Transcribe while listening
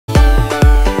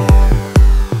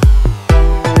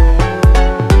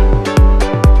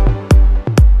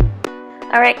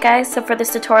Alright guys, so for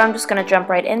this tutorial I'm just going to jump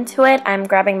right into it. I'm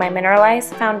grabbing my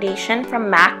Mineralized foundation from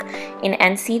MAC in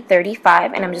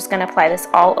NC35 and I'm just going to apply this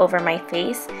all over my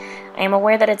face. I am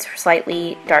aware that it's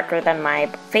slightly darker than my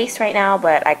face right now,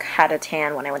 but I had a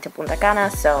tan when I went to Gala,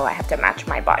 so I have to match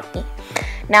my body.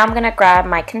 Now I'm going to grab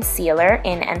my concealer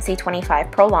in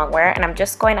NC25 Prolongwear and I'm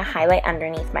just going to highlight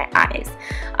underneath my eyes.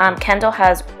 Kendall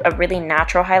has a really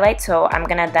natural highlight, so I'm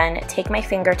going to then take my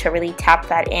finger to really tap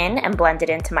that in and blend it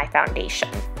into my foundation.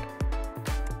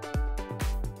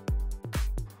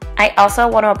 I also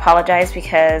want to apologize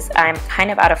because I'm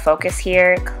kind of out of focus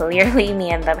here. Clearly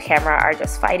me and the camera are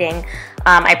just fighting.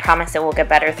 I promise it will get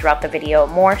better throughout the video,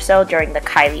 more so during the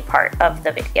Kylie part of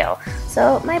the video.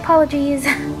 So my apologies.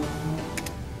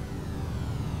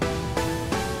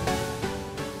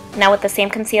 Now with the same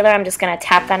concealer, I'm just going to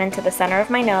tap that into the center of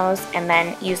my nose and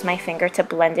then use my finger to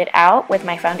blend it out with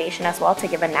my foundation as well to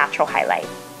give a natural highlight.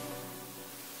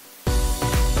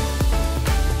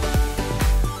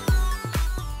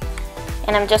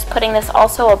 And I'm just putting this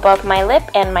also above my lip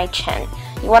and my chin.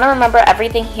 You want to remember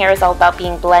everything here is all about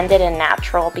being blended and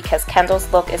natural because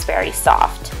Kendall's look is very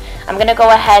soft. I'm going to go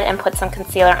ahead and put some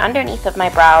concealer underneath of my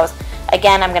brows.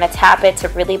 Again, I'm going to tap it to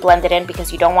really blend it in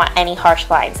because you don't want any harsh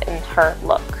lines in her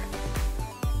look.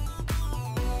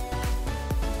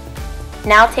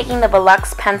 Now taking the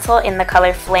Veluxe pencil in the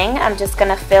color Fling, I'm just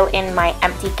going to fill in my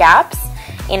empty gaps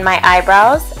in my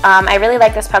eyebrows. I really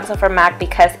like this pencil from MAC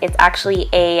because it's actually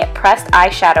a pressed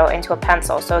eyeshadow into a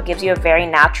pencil, so it gives you a very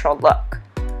natural look.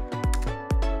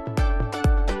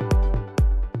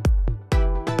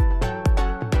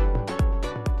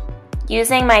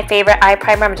 Using my favorite eye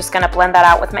primer, I'm just going to blend that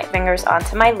out with my fingers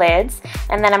onto my lids,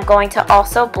 and then I'm going to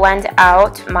also blend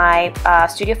out my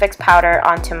Studio Fix powder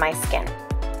onto my skin.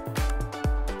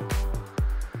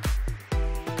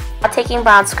 Now taking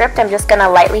brown script, I'm just going to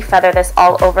lightly feather this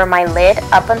all over my lid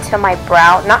up until my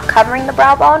brow, not covering the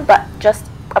brow bone, but just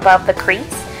above the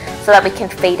crease so that we can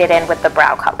fade it in with the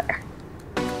brow color.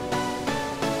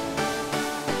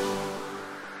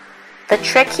 The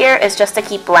trick here is just to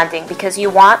keep blending because you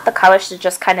want the colors to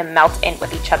just kind of melt in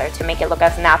with each other to make it look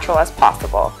as natural as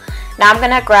possible. Now I'm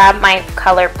going to grab my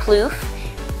color Phloof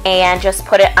and just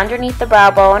put it underneath the brow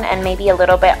bone and maybe a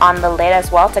little bit on the lid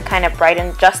as well to kind of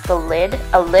brighten just the lid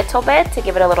a little bit to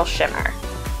give it a little shimmer.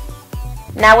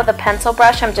 Now with a pencil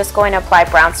brush, I'm just going to apply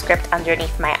brown script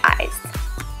underneath my eyes.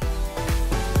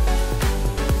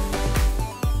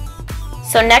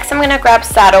 So next I'm going to grab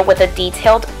Saddle with a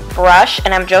detailed brush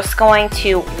and I'm just going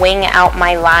to wing out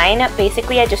my line.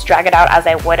 Basically I just drag it out as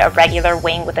I would a regular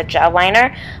wing with a gel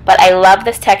liner, but I love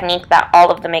this technique that all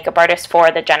of the makeup artists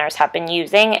for the Jenners have been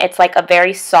using. It's like a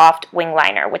very soft wing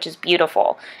liner, which is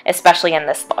beautiful, especially in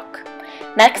this look.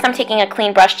 Next I'm taking a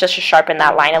clean brush just to sharpen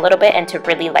that line a little bit and to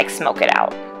really like smoke it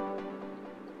out.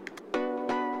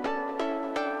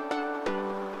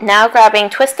 Now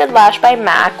grabbing Twisted Lash by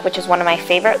MAC, which is one of my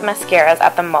favorite mascaras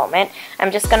at the moment,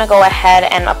 I'm just going to go ahead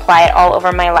and apply it all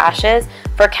over my lashes.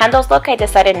 For Kendall's look, I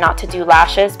decided not to do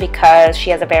lashes because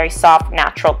she has a very soft,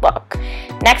 natural look.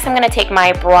 Next, I'm going to take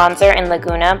my bronzer in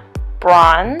Laguna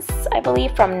Bronze, I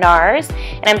believe, from Nars,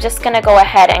 and I'm just going to go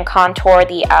ahead and contour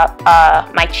the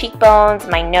my cheekbones,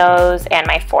 my nose, and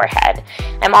my forehead.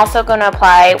 I'm also going to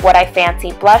apply What I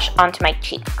Fancy blush onto my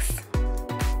cheeks.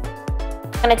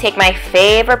 I'm going to take my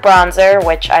favorite bronzer,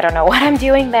 which I don't know what I'm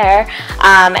doing there,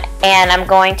 and I'm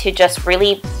going to just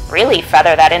really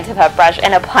feather that into the brush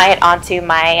and apply it onto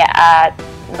my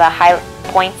the high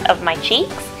points of my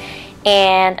cheeks.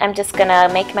 And I'm just going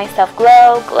to make myself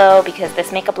glow because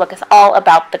this makeup look is all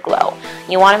about the glow.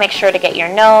 You want to make sure to get your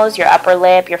nose, your upper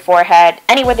lip, your forehead,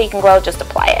 anywhere that you can glow, just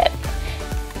apply it.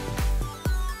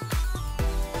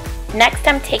 Next,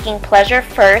 I'm taking Pleasure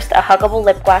First, a Huggable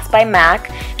lip gloss by MAC,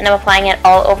 and I'm applying it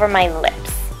all over my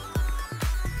lips.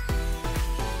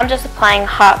 I'm just applying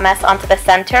Hot Mess onto the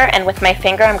center, and with my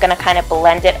finger I'm going to kind of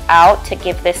blend it out to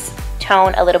give this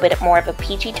tone a little bit more of a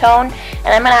peachy tone. And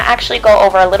I'm going to actually go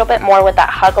over a little bit more with that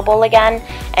Huggable again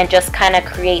and just kind of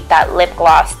create that lip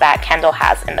gloss that Kendall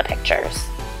has in the pictures.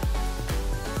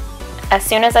 As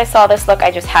soon as I saw this look,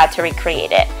 I just had to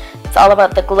recreate it. It's all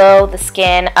about the glow, the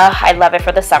skin. I love it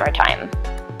for the summertime.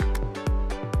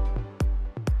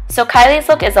 So Kylie's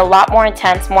look is a lot more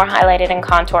intense, more highlighted and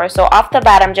contour. So off the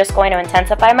bat, I'm just going to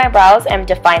intensify my brows and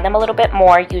define them a little bit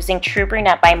more using True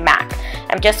Brunette by MAC.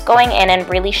 I'm just going in and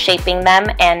really shaping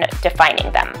them and defining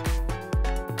them.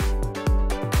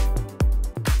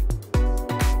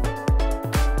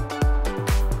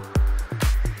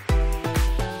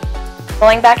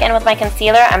 Going back in with my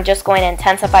concealer, I'm just going to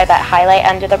intensify that highlight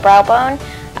under the brow bone,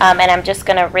 and I'm just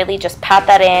going to really just pat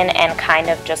that in and kind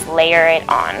of just layer it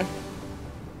on.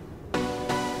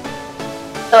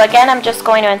 So again, I'm just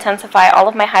going to intensify all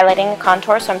of my highlighting and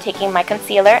contour, so I'm taking my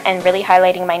concealer and really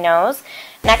highlighting my nose.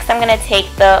 Next, I'm going to take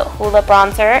the Hoola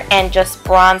bronzer and just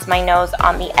bronze my nose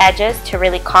on the edges to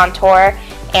really contour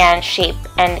and shape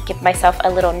and give myself a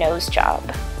little nose job.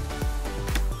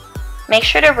 Make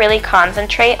sure to really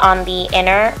concentrate on the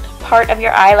inner part of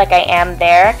your eye like I am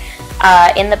there.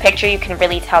 In the picture you can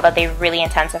really tell that they really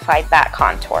intensified that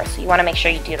contour, so you want to make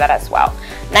sure you do that as well.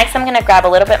 Next, I'm going to grab a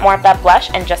little bit more of that blush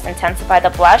and just intensify the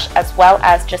blush, as well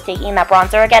as just taking that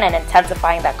bronzer again and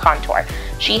intensifying that contour.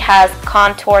 She has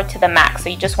contour to the max, so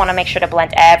you just want to make sure to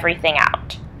blend everything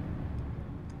out.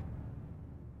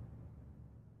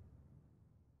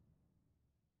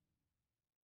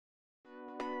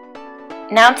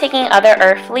 Now I'm taking Other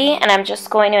Earthly and I'm just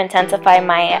going to intensify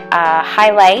my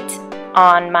highlight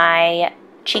on my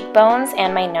cheekbones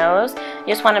and my nose. You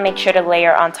just want to make sure to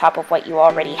layer on top of what you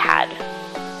already had.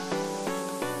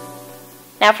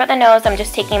 Now for the nose, I'm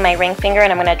just taking my ring finger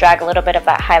and I'm going to drag a little bit of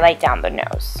that highlight down the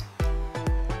nose.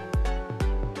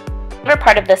 For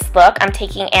part of this look, I'm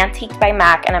taking Antique by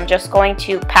MAC and I'm just going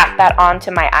to pat that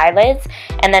onto my eyelids,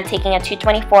 and then taking a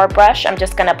 224 brush, I'm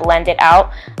just going to blend it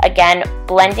out, again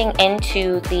blending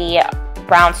into the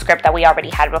brown script that we already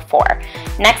had before.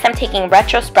 Next, I'm taking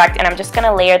Retrospect and I'm just going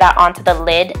to layer that onto the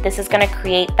lid. This is going to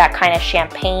create that kind of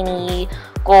champagne-y,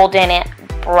 golden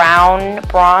brown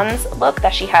bronze look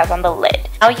that she has on the lid.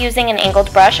 Now using an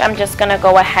angled brush, I'm just going to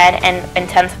go ahead and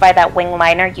intensify that wing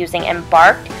liner using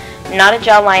Embarked. Not a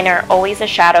gel liner, always a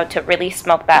shadow to really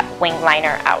smoke that wing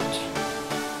liner out.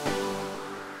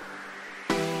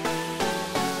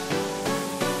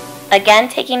 Again,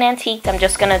 taking Antiques, I'm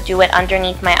just going to do it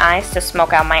underneath my eyes to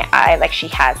smoke out my eye like she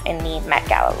has in the Met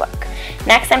Gala look.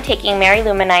 Next, I'm taking Mary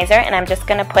Luminizer and I'm just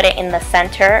going to put it in the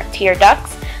center tear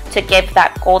ducts to give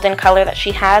that golden color that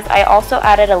she has. I also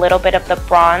added a little bit of the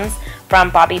bronze from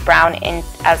Bobbi Brown in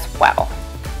as well.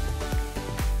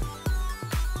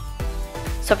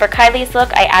 So for Kylie's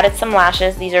look, I added some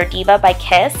lashes. These are Diva by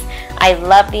Kiss. I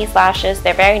love these lashes.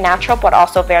 They're very natural but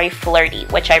also very flirty,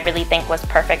 which I really think was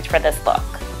perfect for this look.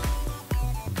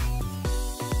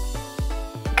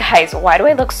 Guys, why do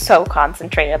I look so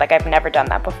concentrated? Like I've never done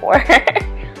that before.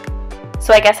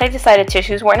 So I guess I decided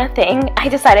tissues weren't a thing. I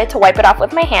decided to wipe it off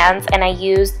with my hands, and I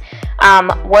used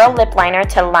Whirl Lip Liner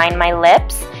to line my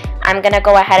lips. I'm going to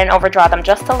go ahead and overdraw them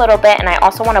just a little bit, and I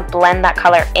also want to blend that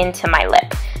color into my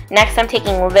lip. Next, I'm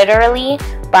taking Literally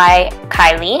by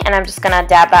Kylie, and I'm just going to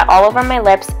dab that all over my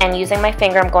lips, and using my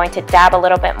finger, I'm going to dab a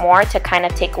little bit more to kind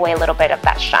of take away a little bit of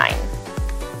that shine.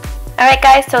 Alright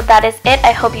guys, so that is it.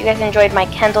 I hope you guys enjoyed my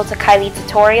Kendall to Kylie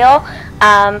tutorial.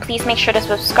 Please make sure to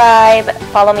subscribe,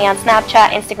 follow me on Snapchat,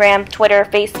 Instagram, Twitter,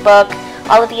 Facebook,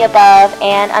 all of the above,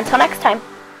 and until next time.